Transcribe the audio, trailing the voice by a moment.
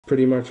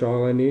pretty much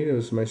all I needed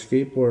was my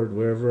skateboard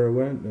wherever I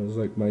went. It was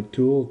like my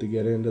tool to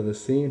get into the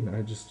scene.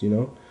 I just,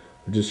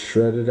 just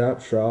shred it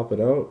up, strop it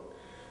out,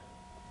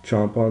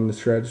 chomp on the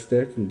shred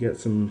stick and get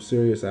some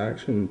serious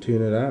action and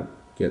tune it up,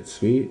 get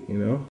sweet, I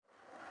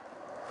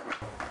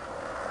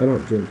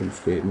don't drink and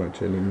skate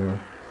much anymore.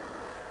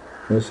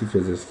 Mostly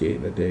because I skate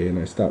in a day, and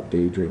I stopped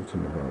day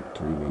drinking about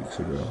 3 weeks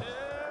ago.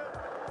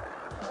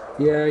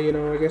 Yeah,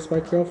 I guess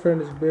my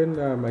girlfriend has been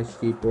my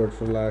skateboard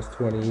for the last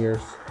 20 years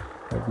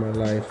of my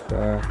life.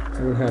 I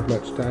haven't had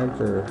much time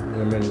for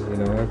women,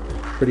 I've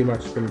pretty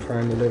much been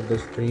trying to live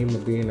this dream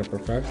of being a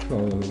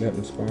professional and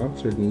getting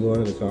sponsored and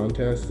going to the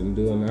contest and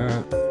doing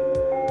that.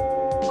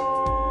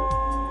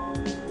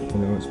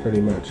 It's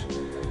pretty much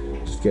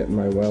just getting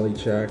my welly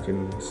check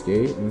and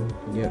skate and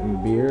getting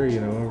beer,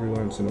 every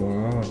once in a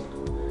while,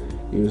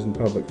 and using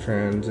public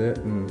transit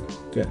and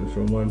getting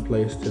from one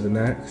place to the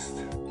next.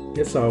 I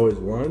guess I always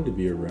wanted to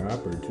be a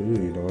rapper too,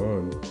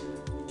 and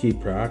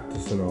keep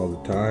practicing all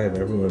the time.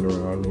 Everyone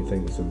around me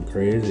thinks I'm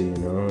crazy, I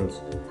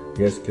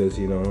guess because,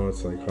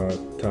 it's like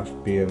tough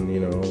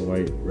being, a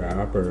white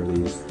rapper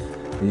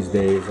these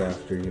days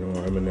after,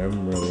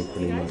 Eminem really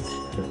pretty much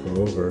took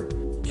over.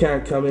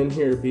 Can't come in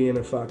here being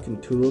a fucking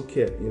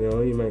toolkit,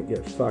 you might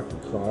get fucking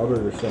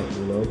clobbered or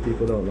something,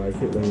 people don't like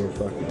it when you're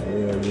fucking a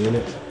real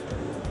unit.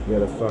 You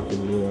gotta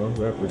fucking,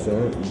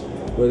 represent.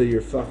 Whether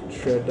you're fucking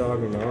shred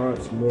dog or not,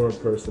 it's more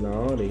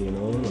personality,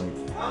 like,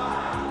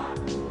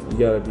 you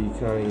gotta be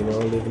kind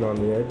of, living on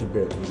the edge a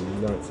bit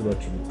and not so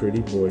much of a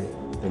pretty boy.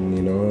 And,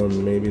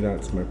 and maybe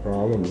that's my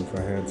problem. If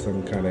I had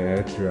some kind of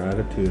edge or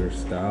attitude or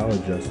style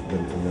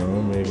adjustment,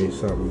 maybe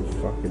something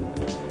fucking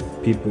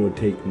people would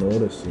take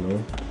notice,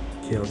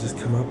 Okay, I'll just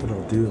come up and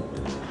I'll do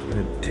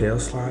a tail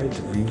slide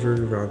to revert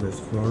around this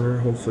corner.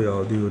 Hopefully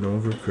I'll do an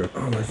overcrook.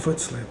 Oh, my foot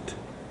slipped.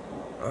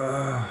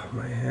 Ah,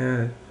 my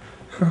head.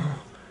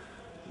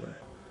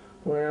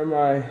 Where am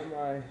I?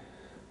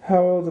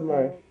 How old am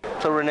I?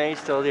 So Renee's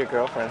still your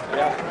girlfriend?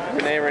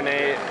 Yeah,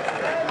 Renee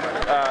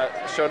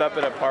showed up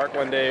at a park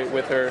one day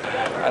with her.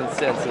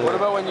 Uncensored. What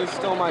about when you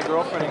stole my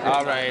girlfriend?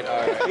 All right.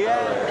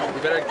 Yeah.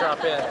 You better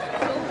drop in.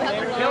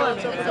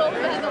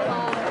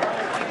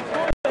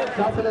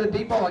 Drop it at the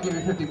depot, I'll give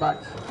you 50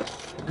 bucks.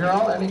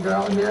 Girl, any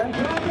girl here?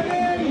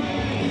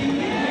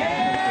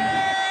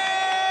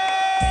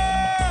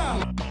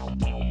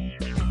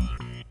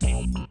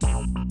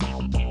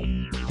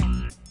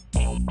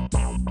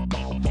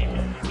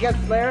 You got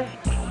Slayer?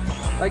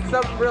 Like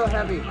something real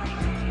heavy.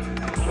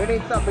 We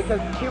need something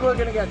because people are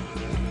gonna get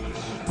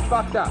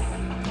fucked up.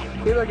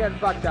 People are getting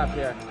fucked up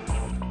here.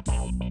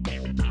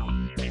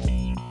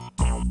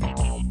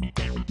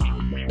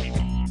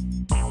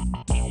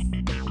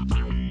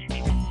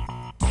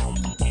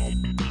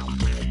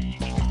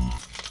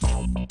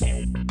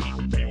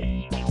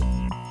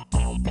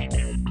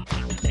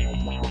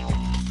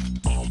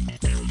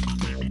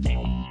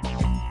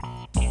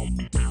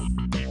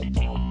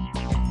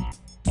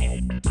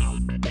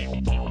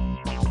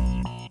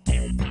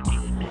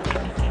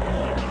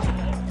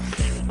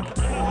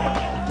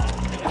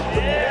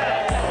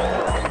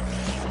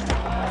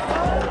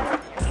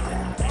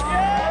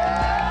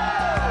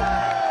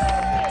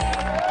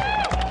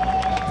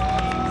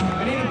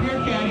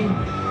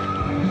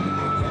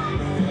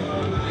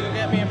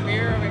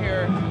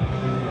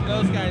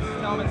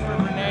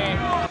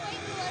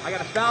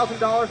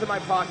 $1,000 in my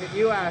pocket,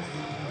 US,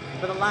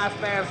 for the last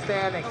man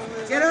standing.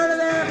 Get out of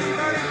there,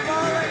 everybody's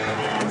falling!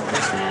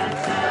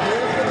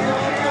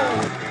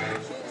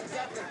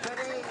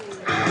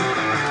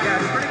 Yeah,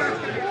 it's pretty much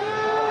gonna be...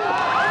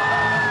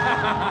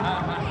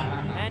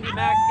 Andy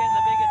Mack's getting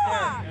the biggest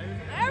there.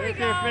 Who's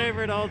your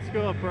favorite old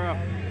school pro?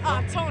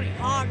 Oh, Tony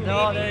Hawk, baby.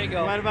 No, there you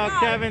go. What about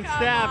Kevin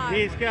Stapp?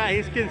 He's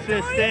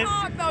consistent. Tony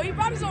Hawk, though, he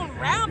brought his own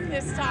ramp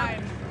this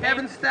time.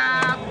 Kevin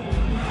Stapp!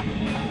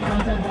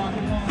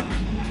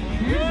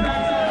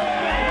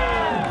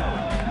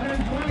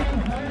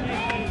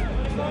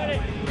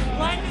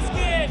 Life is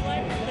good.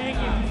 Thank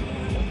you.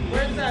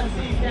 Where's that C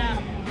cap?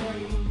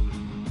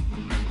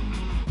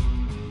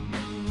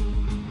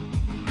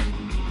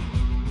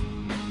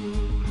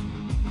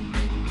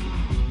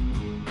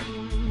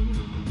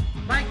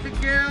 Mike the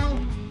Gill.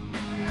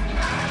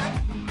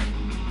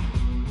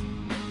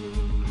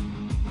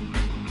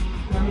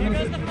 Here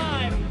goes the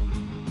 5.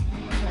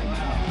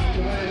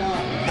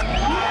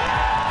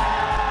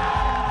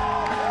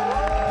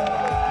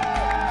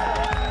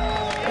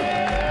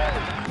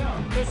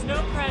 There's no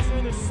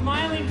pressure, there's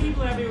smiling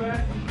people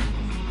everywhere.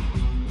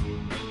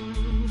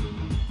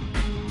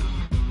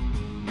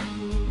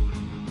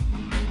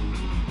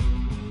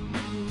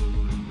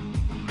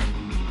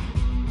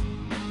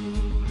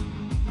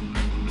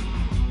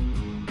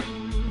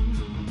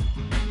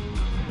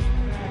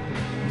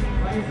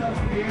 Buy yourself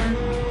some beer,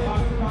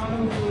 box of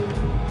condoms,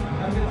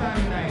 have a good time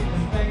tonight.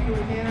 Just thank you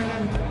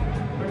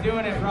again. We're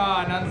doing it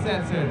raw and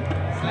uncensored.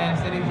 Slam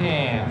City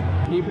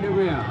Jam. Keeping it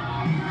real.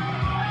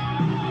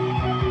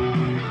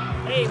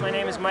 Hey, my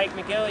name is Mike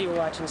McGill. You're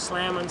watching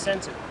Slam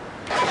Uncensored.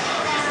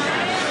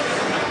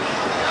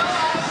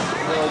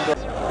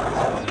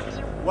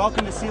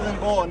 Welcome to Sealing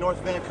Bowl in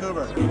North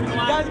Vancouver. You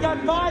guys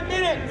got 5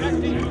 minutes.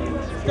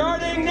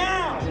 Starting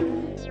now.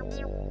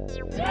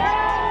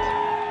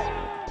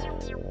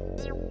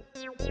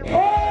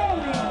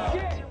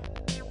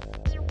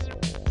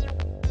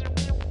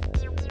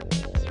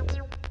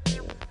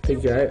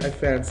 Holy shit! I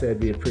fancy I'd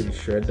be a pretty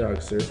shred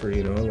dog surfer,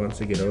 you know.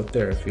 Once I get out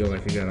there, I feel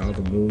like I got all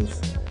the moves.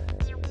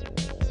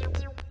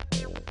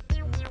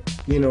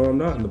 You know, I'm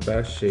not in the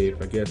best shape.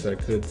 I guess I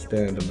could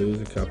stand to lose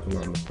a couple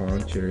on the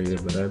paunch area,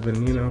 but I've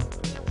been, you know,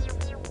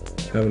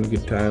 having a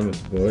good time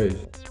with the boys.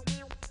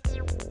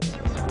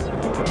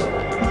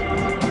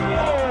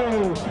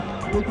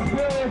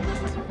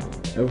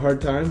 I have a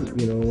hard time,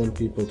 you know, when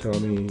people tell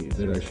me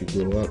that I should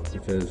grow up,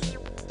 because,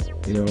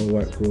 you know,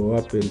 what, grow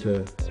up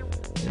into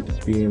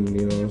being,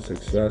 you know,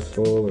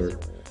 successful, or,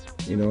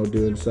 you know,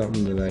 doing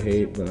something that I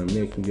hate but I'm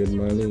making good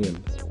money,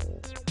 and,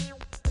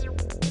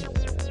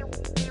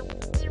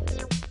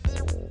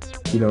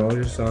 you know,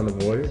 I'm just on a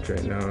voyage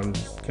right now. I'm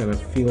just kind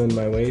of feeling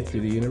my way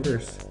through the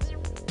universe,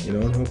 you know,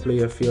 and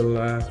hopefully I feel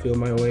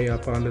my way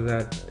up onto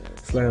that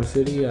Slam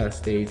City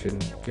stage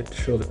and get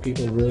to show the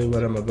people really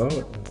what I'm about,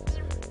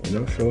 and, you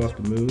know, show off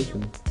the moves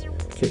and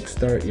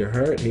kickstart your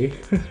heart, hey?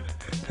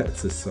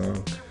 That's the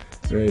song.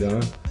 Right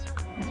on.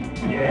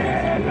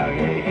 Yeah, look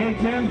at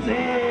HMC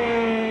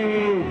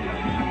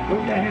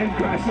with the head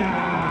crusher.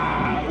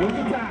 What's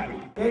the time?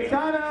 It's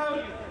time out.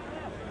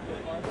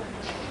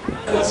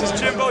 This is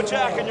Jimbo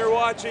Jack, and you're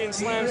watching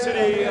Slam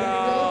City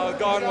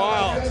Gone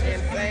Wild.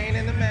 Insane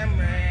in the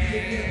membrane.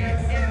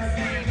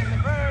 Insane in the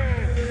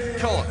burn.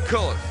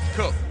 Cool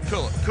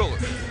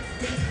it.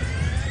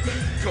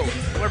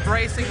 We're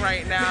bracing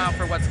right now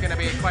for what's going to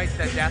be quite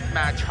the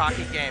deathmatch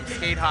hockey game.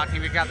 Skate hockey.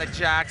 We got the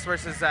Jacks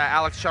versus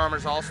Alex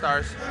Chalmers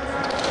All-Stars.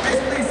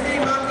 Basically,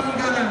 skate hockey, you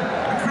got a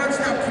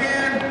crunched up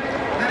can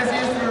that is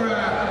used for a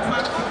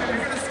platform. You're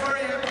going to score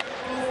you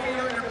both feet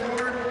on your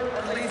board, or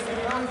at least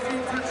 1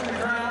 foot touching the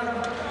ground.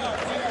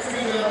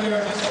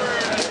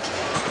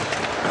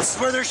 This is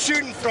where they're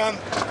shooting from. We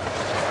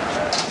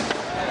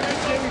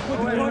put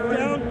the puck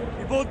down,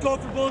 we both go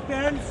for both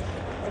ends,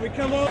 and we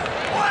come out. 1,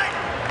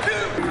 2,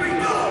 3,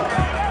 go!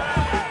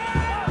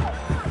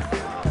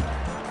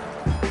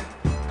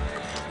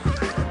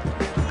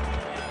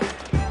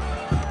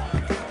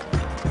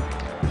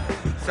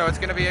 So it's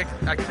going to be a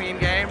clean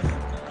game.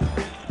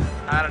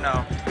 I don't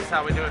know. That's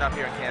how we do it up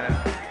here in Canada.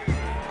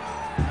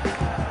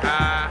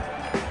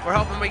 We're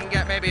hoping we can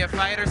get maybe a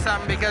fight or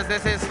something, because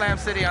this is Slam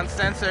City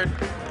Uncensored.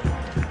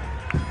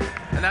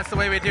 And that's the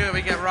way we do it.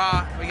 We get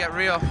raw. We get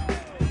real.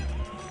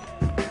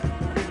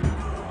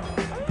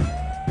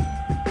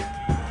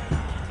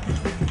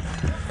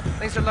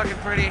 Things are looking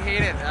pretty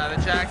heated.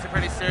 The Jacks are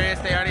pretty serious.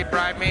 They already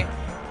bribed me.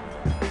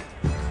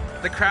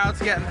 The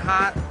crowd's getting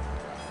hot.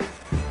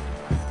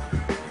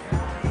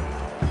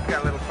 We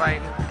got a little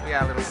fighting, we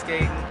got a little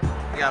skating,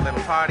 we got a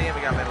little partying,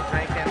 we got a little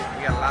drinking,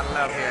 we got a lot of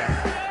love here.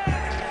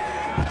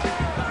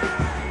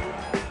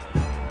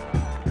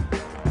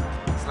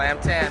 Slam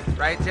 10,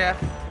 right, Jeff?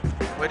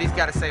 What do you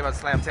got to say about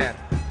Slam 10?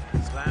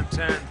 Slam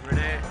 10,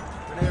 Renee.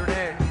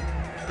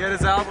 Get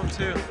his album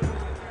too.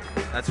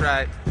 That's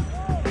right.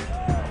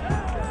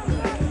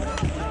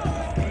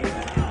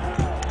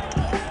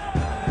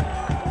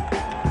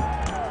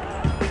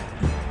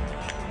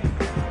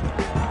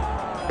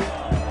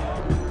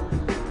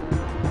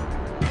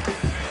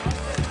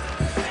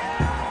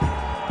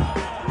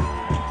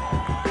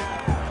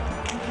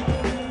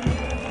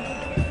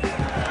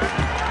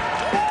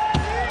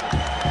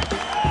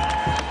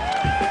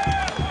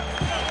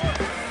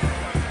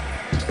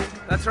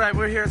 That's right,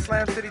 we're here at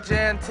Slam City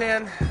Jan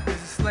 10. This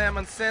is Slam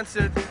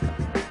Uncensored.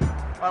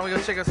 Why don't we go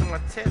check out some more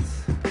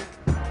tits,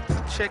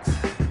 some chicks,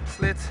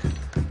 slits,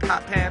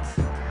 hot pants,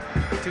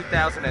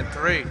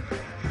 2003.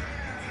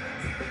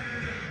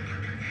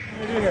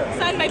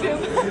 Sign my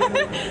boob.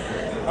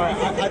 Alright,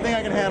 I think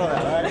I can handle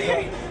that,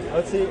 alright? So,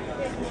 let's see.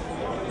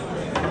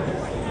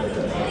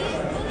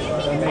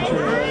 Make sure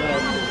you're right.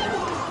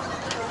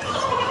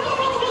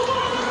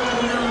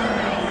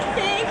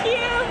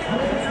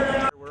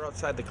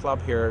 Outside the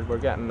club here, we're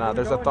getting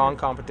there's a thong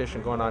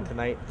competition going on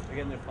tonight. They're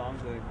getting their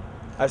thongs ready.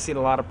 I've seen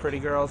a lot of pretty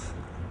girls.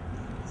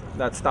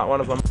 That's not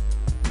one of them.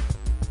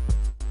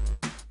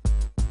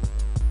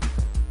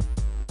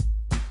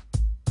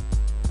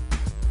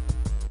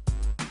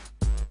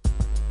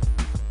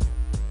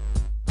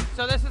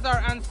 So this is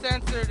our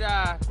uncensored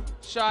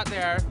shot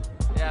there.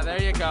 Yeah,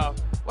 there you go.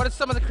 What are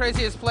some of the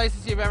craziest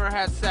places you've ever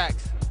had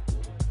sex?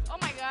 Oh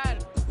my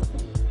god.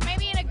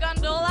 Maybe in a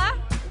gondola.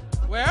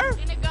 Where?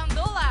 In a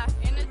gondola.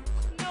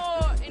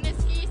 In a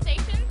ski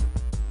station.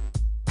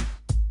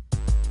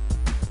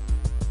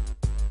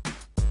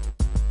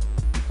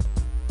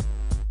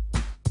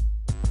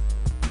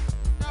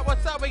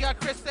 What's up? We got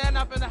Chris Sand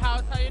up in the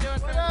house. How you doing,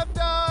 Chris? What up,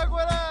 dog?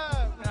 What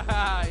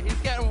up? He's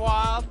getting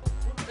wild.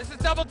 This is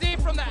Double D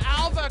from the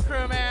Alva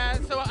crew,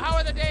 man. So how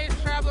are the days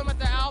traveling with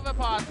the Alva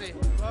posse?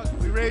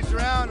 Look, we raced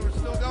around. We're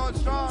still going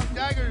strong.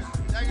 Daggers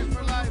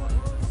for life.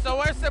 So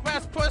where's the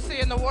best pussy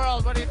in the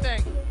world? What do you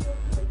think?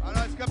 I don't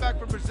know. It's come back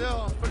from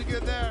Brazil. Pretty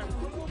good there.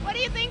 What do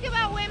you think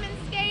about women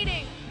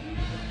skating?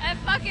 It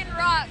fucking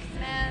rocks,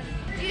 man.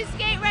 Do you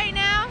skate right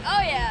now?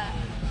 Oh yeah.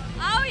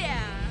 Oh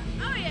yeah.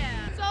 Oh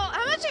yeah. So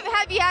how much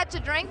have you had to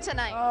drink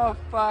tonight? Oh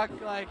fuck,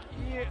 like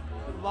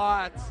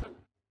lots.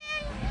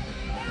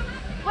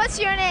 What's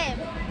your name?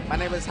 My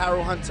name is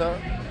Harold Hunter.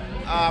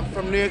 I'm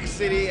from New York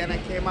City, and I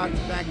came out to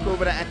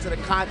Vancouver to enter the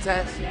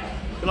contest,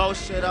 blow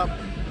shit up,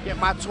 get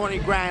my 20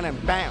 grand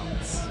and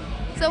bounce.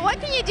 So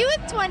what can you do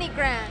with 20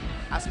 grand?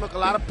 I smoke a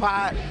lot of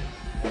pot,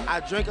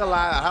 I drink a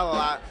lot, a hell of a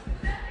lot,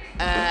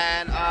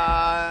 and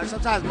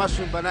sometimes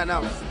mushroom, but nothing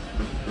else.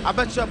 I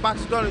bet you a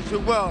box of donuts you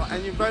will,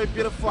 and you're very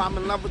beautiful. I'm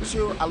in love with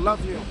you. I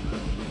love you.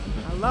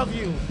 I love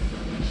you.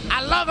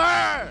 I love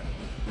her!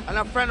 And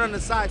a friend on the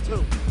side,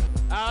 too.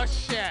 Oh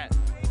shit.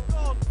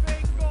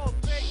 Fake gold,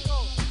 fake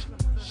gold.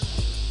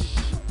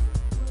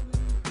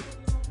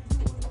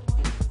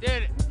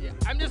 Dude,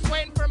 I'm just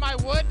waiting for my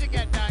wood to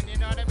get done, you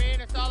know what I mean?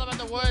 It's all about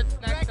the woods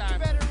next time. You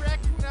better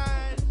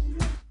recognize.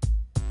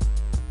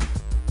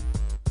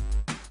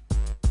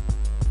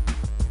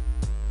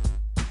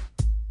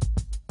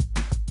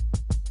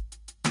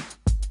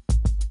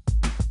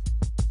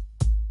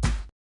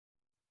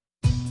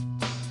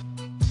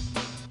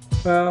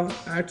 Well,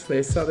 actually,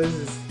 I saw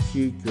this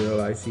cute girl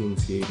I seen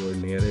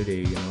skateboarding the other day,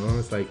 you know.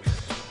 It's like,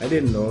 I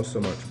didn't know so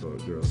much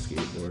about girls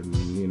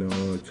skateboarding, you know.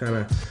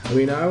 I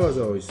mean, I was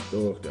always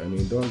stoked. I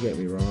mean, don't get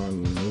me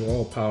wrong, you know,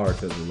 all power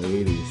to the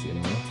ladies, you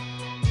know.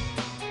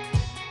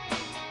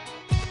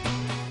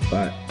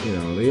 But, you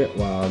know, they get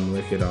wild and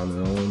wicked on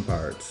their own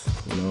parts.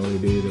 You know, they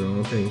do their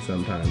own thing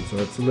sometimes. So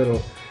it's a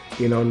little,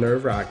 you know,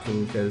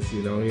 nerve-wracking because,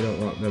 you know, you don't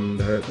want them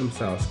to hurt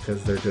themselves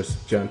because they're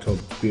just gentle,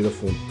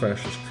 beautiful,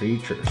 precious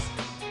creatures.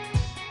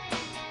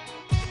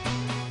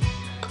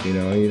 You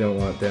know, you don't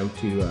want them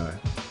to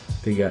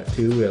get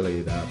too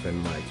willied up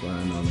and like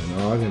land on the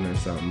noggin or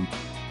something.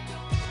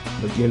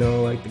 But you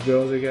know, like the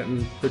girls are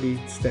getting pretty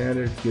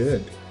standard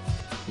good.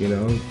 You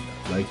know,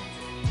 like,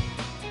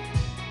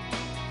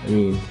 I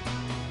mean,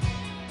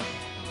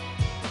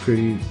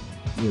 pretty,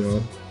 you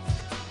know,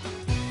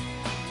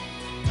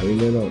 I mean,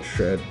 they don't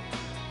shred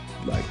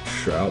like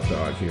Shroud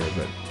Dog here,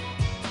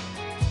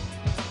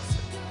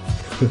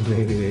 but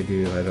maybe they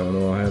do, I don't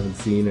know, I haven't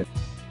seen it.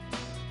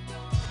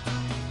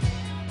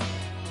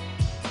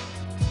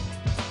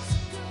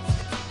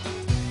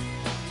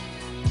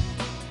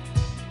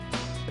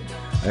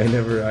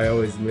 I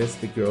always miss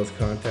the girls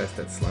contest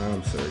at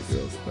Slam, sorry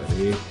girls, but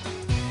hey,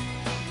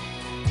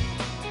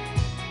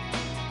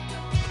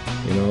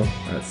 you know,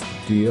 that's the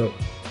deal.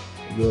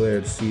 You go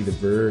there to see the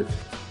bird.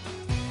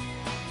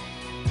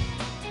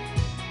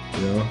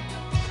 You know,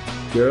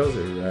 girls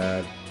are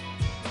rad.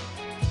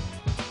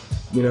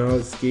 You know,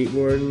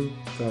 skateboarding,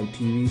 it's on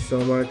TV so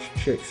much,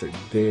 chicks are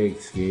big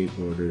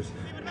skateboarders.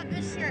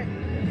 This shirt.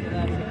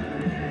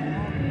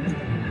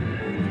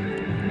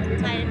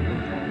 Tight.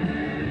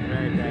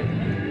 Very tight.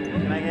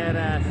 Can I get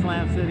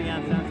Slam City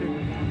Uncensored?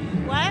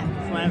 What?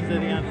 Slam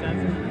City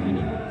Uncensored?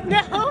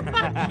 No,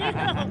 fuck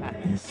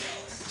you.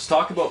 Let's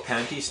talk about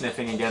panty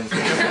sniffing again.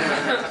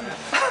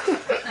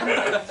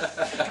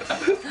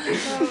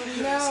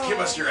 Just give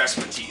us your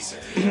expertise.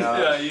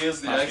 Yeah, he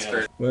is the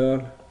expert.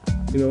 Well,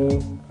 you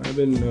know, I've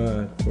been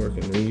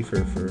working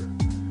reefer for,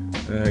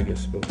 I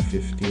guess, about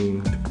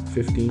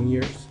 15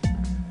 years.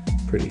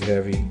 Pretty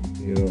heavy,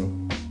 you know.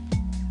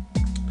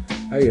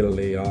 I gotta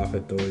lay off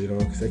it though, you know,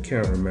 because I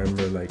can't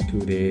remember like 2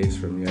 days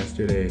from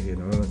yesterday, you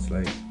know. It's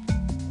like,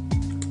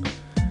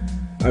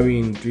 I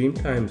mean, dream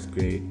time's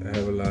great. I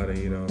have a lot of,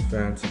 you know,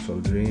 fanciful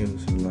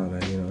dreams, a lot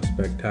of, you know,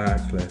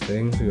 spectacular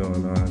things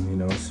going on, you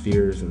know,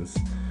 spheres and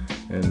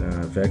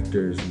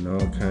vectors and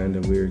all kind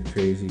of weird,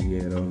 crazy,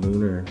 you know,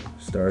 lunar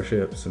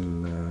starships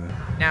and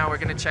Now we're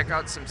gonna check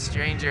out some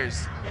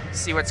strangers,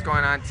 see what's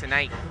going on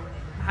tonight.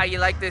 How you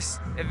like this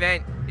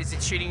event? Is it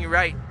treating you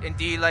right? And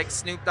do you like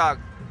Snoop Dogg?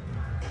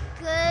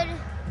 Good.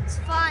 It's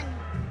fun.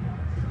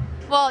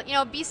 Well, you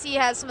know, BC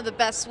has some of the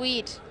best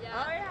weed.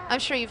 Oh, yeah. I'm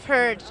sure you've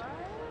heard.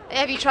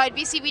 Have you tried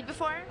BC weed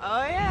before?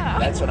 Oh yeah.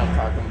 That's what I'm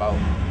talking about.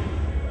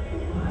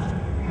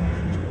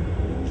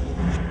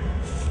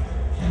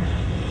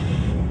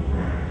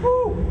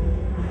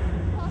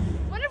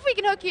 Wonder if we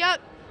can hook you up.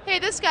 Hey,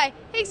 this guy.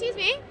 Hey, excuse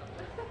me.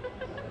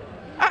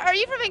 Are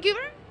you from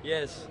Vancouver?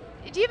 Yes.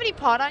 Do you have any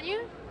pot on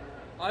you?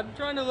 I'm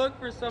trying to look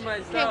for some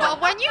myself. Okay, well,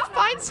 when you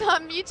find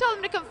some, you tell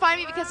them to come find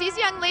me because these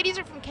young ladies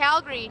are from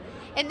Calgary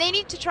and they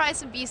need to try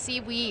some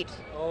BC weed.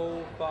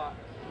 Oh, fuck.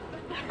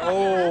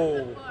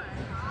 Oh.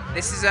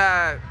 This is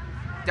a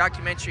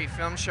documentary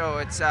film show.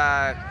 It's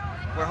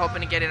we're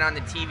hoping to get it on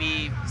the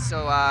TV,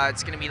 so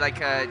it's gonna be like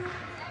a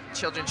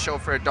children's show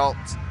for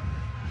adults.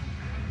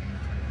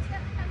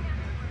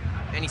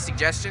 Any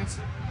suggestions?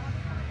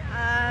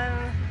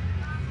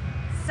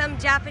 Some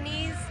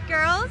Japanese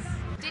girls.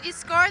 Did you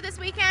score this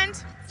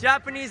weekend?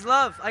 Japanese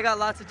love. I got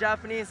lots of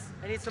Japanese.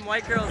 I need some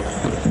white girls.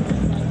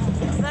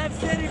 Slam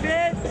City,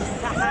 bitch!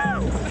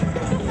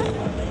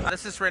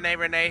 This is Renee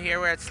Renee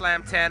here. We're at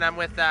Slam 10. I'm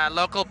with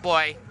local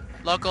boy,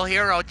 local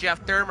hero,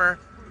 Jeff Dermer.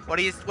 What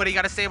do you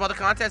got to say about the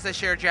contest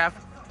this year, Jeff?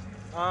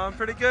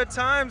 Pretty good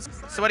times.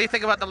 So what do you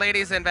think about the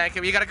ladies in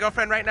Vancouver? You got a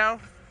girlfriend right now?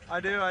 I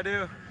do.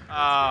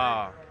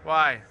 Oh,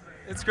 why?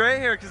 It's great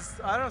here because,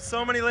 I don't know,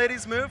 so many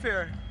ladies move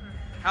here.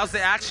 How's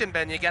the action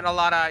been? You getting a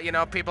lot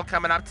of, people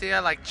coming up to you,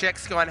 like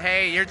chicks going,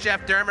 hey, you're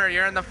Jeff Dermer,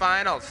 you're in the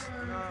finals.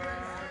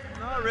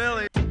 Not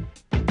really.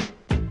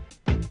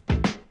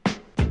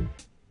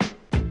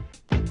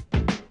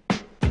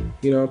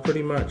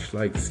 Pretty much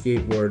like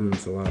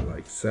skateboarding's a lot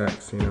like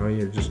sex,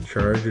 you're just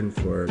charging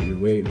for it. You're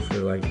waiting for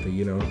like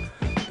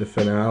the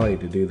finale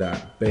to do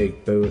that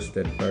big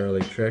boosted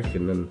burly trick,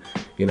 and then,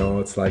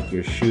 it's like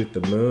you shoot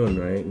the moon,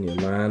 right? And you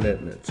land it,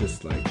 and it's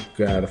just like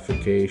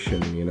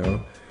gratification,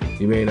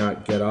 You may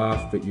not get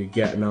off, but you're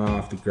getting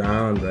off the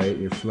ground, right?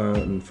 You're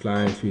floating,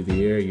 flying through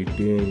the air, you're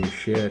doing your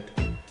shit,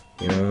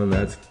 and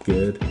that's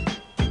good.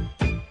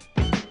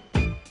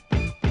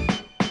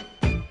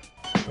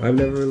 I've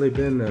never really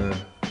been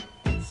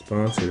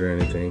sponsored or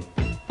anything.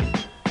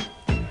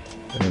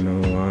 I don't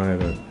know why,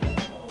 but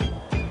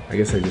I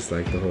guess I just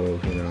like the whole,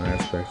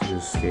 aspect of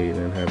just skating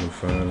and having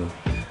fun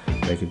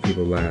and making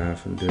people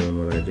laugh and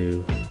doing what I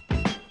do.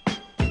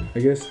 I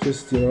guess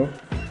just, the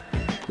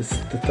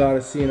thought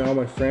of seeing all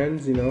my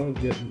friends,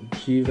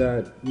 achieve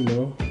that,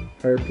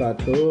 higher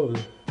plateau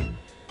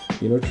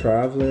of,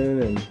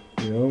 traveling and,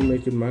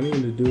 making money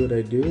and to do what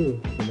I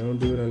do,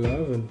 do what I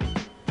love, and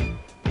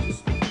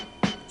just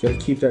gotta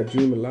keep that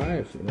dream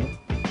alive,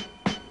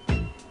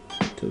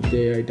 till the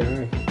day I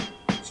die.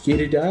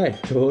 Skate or die.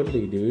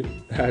 Totally, dude.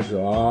 That's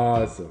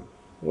awesome.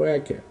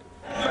 Wicked.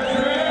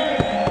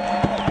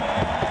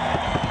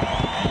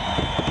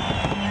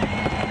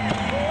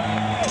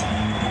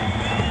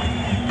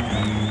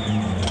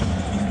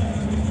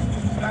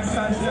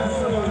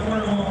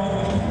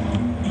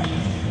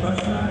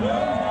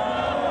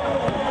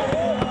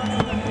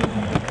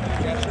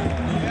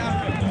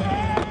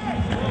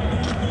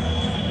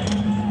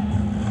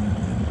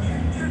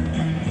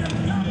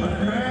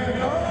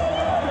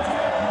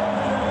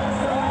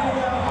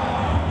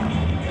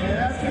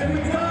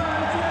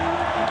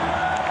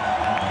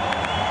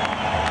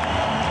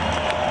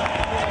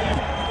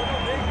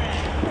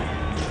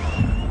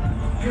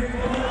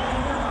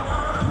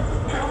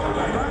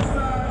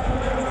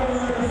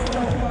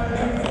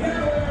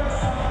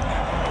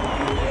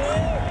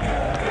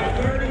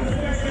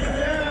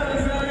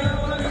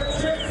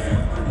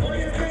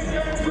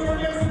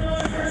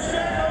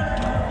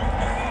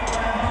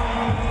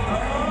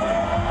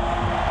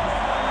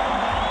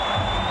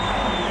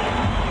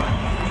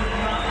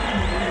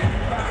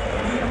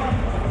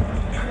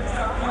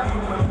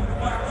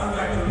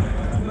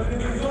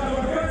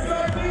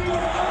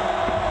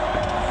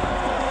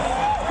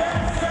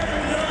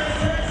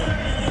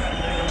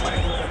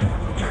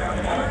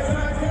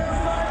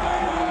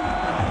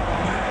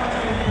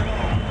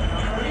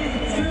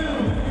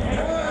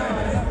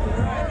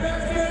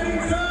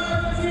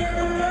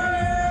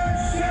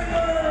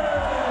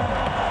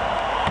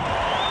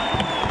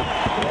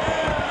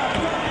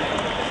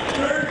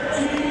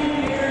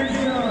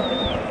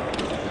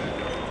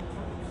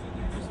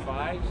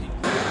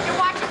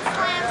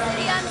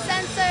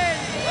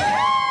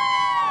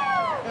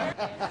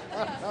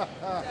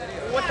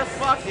 What the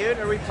fuck, dude?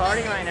 Are we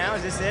partying right now?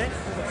 Is this it?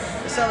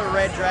 This is how the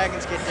Red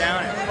Dragons get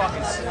down at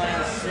fucking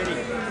Slam City.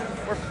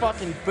 We're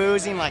fucking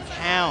boozing like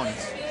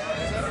hounds.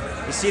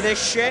 You see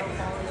this shit?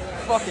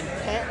 Fucking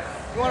pant.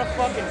 You want a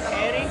fucking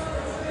panty?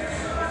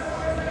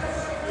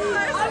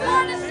 I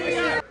want to see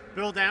it.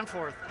 Bill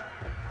Danforth.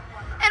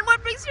 And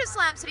what brings you to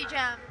Slam City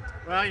Jam?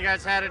 Well, you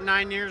guys had it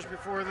 9 years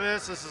before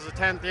this. This is the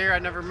 10th year. I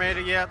never made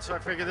it yet, so I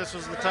figured this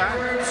was the time.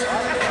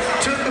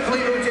 Two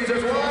complete routines.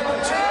 There's 1,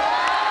 2.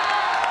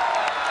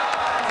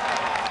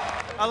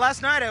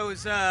 Last night I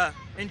was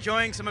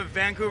enjoying some of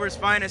Vancouver's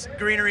finest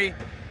greenery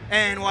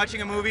and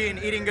watching a movie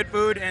and eating good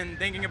food and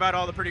thinking about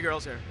all the pretty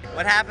girls here.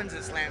 What happens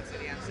at Slam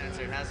City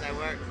Uncensored? How's that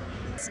work?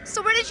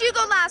 So where did you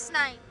go last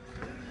night?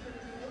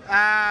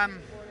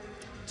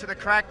 To the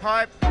crack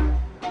pipe.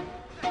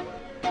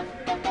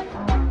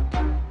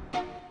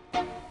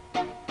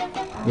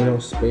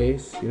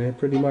 Space,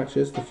 pretty much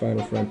is the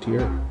final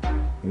frontier.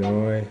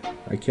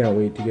 I can't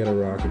wait to get a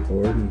rocket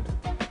board and,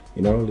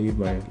 leave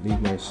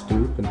my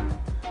stoop and,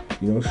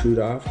 shoot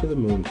off to the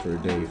moon for a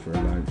day for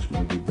lunch,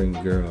 maybe bring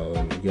a girl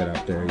and get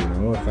up there,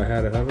 If I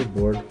had a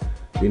hoverboard,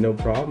 be no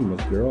problem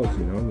with girls,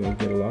 I'm gonna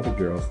get a lot of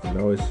girls. They'd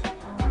always,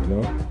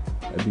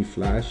 that'd be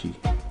flashy.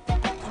 If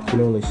you can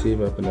only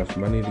save up enough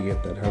money to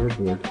get that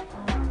hoverboard,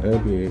 I'll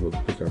be able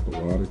to pick up a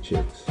lot of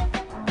chicks.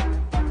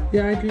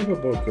 Yeah, I dream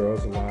about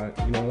girls a lot.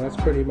 That's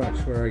pretty much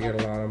where I get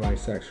a lot of my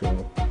sexual,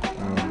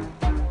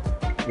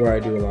 where I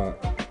do a lot.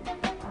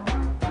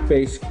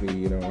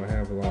 Basically, I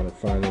have a lot of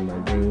fun in my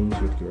dreams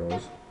with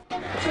girls.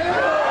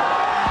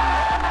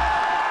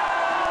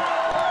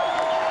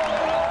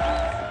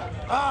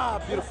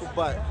 Ah, beautiful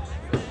butt.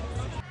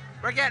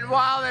 We're getting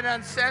wild and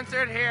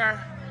uncensored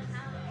here.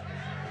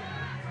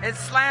 It's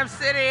Slam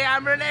City.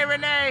 I'm Renee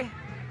Renee.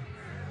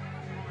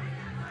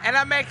 And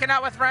I'm making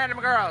out with random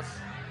girls.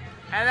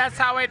 And that's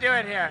how we do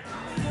it here.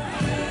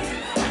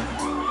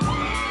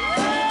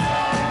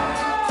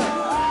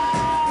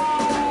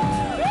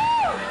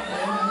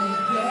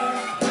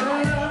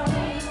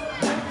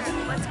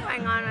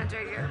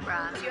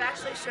 camera. Do you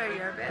actually show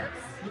your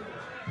boobs?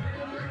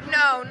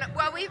 No,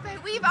 well,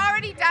 we've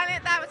already done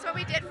it. That was what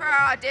we did for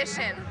our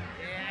audition.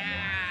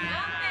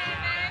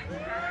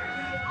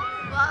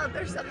 Well,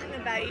 there's something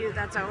about you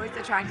that's always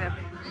attractive.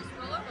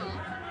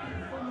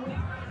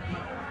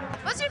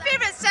 What's your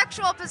favorite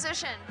sexual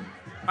position?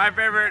 My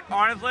favorite,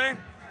 honestly,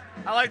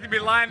 I like to be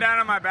lying down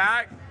on my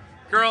back,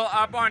 girl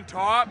up on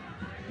top,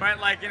 but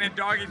like in a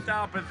doggy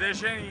style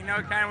position, you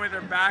know, kind of with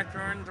her back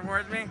turned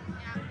towards me,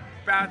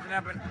 bouncing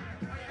up. And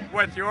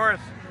what's yours?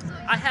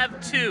 I have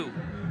two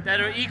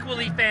that are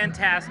equally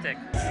fantastic.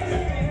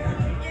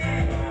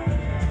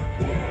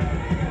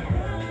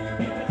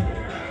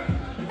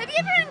 Have you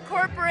ever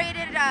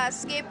incorporated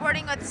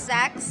skateboarding with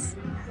sex?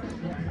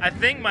 I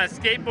think my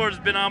skateboard's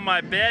been on my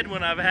bed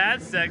when I've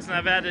had sex and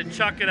I've had to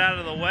chuck it out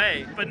of the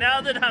way. But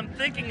now that I'm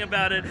thinking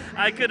about it,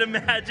 I could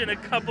imagine a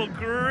couple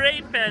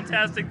great,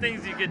 fantastic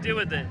things you could do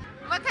with it.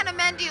 What kind of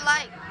men do you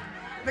like?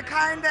 The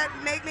kind that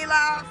make me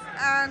laugh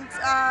and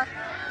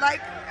like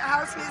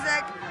house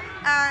music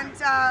and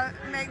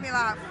make me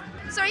laugh.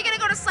 So are you gonna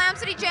go to Slam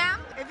City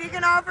Jam? If you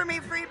can offer me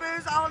free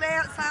booze all day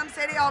at Slam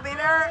City, I'll be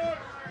there.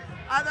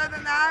 Other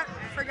than that,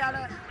 forget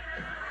it.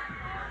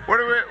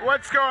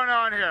 What's going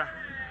on here?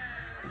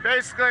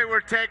 Basically,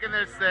 we're taking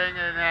this thing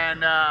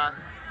and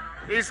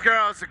these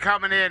girls are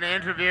coming in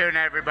interviewing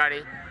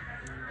everybody.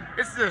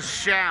 This is a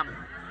sham,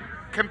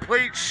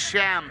 complete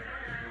sham.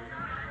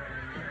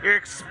 You're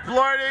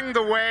exploiting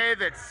the way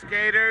that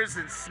skaters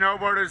and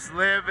snowboarders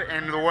live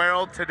in the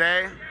world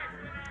today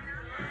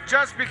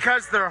just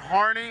because they're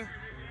horny.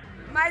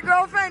 My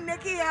girlfriend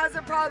Nikki has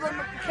a problem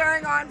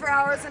carrying on for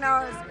hours and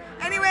hours.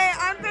 Anyway,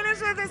 I'm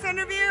finished with this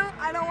interview.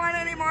 I don't want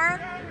any more.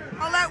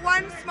 I'll let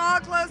one small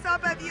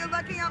close-up of you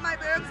looking at my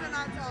boobs and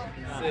that's all.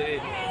 See,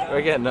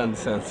 we're getting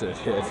uncensored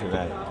here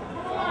tonight.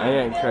 I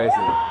ain't crazy.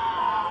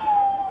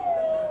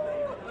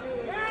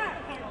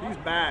 He's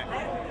back.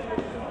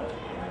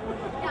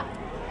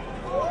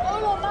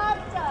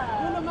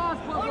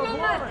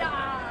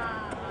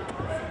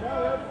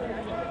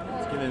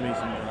 It's giving me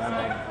some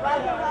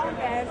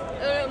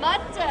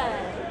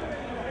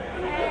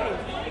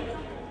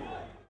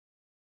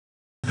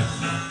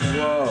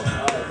Whoa.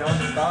 Oh,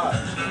 don't stop.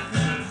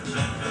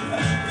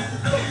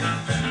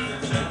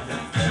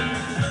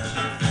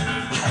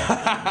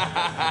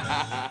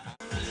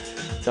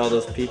 Tell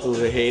those people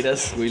who hate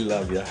us, we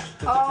love you.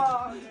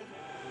 Oh.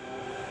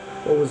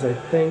 What was I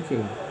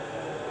thinking?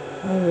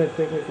 How did I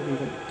think I could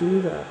even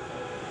do that?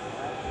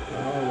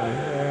 Oh, my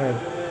head.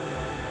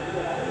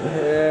 My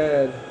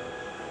head.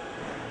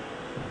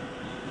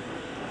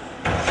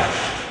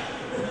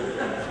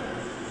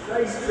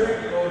 Nice trick,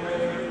 old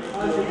man.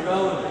 How's it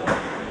going?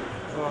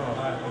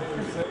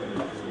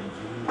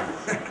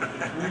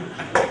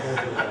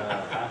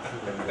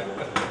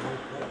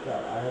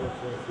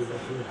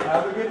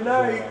 Have a good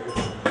night.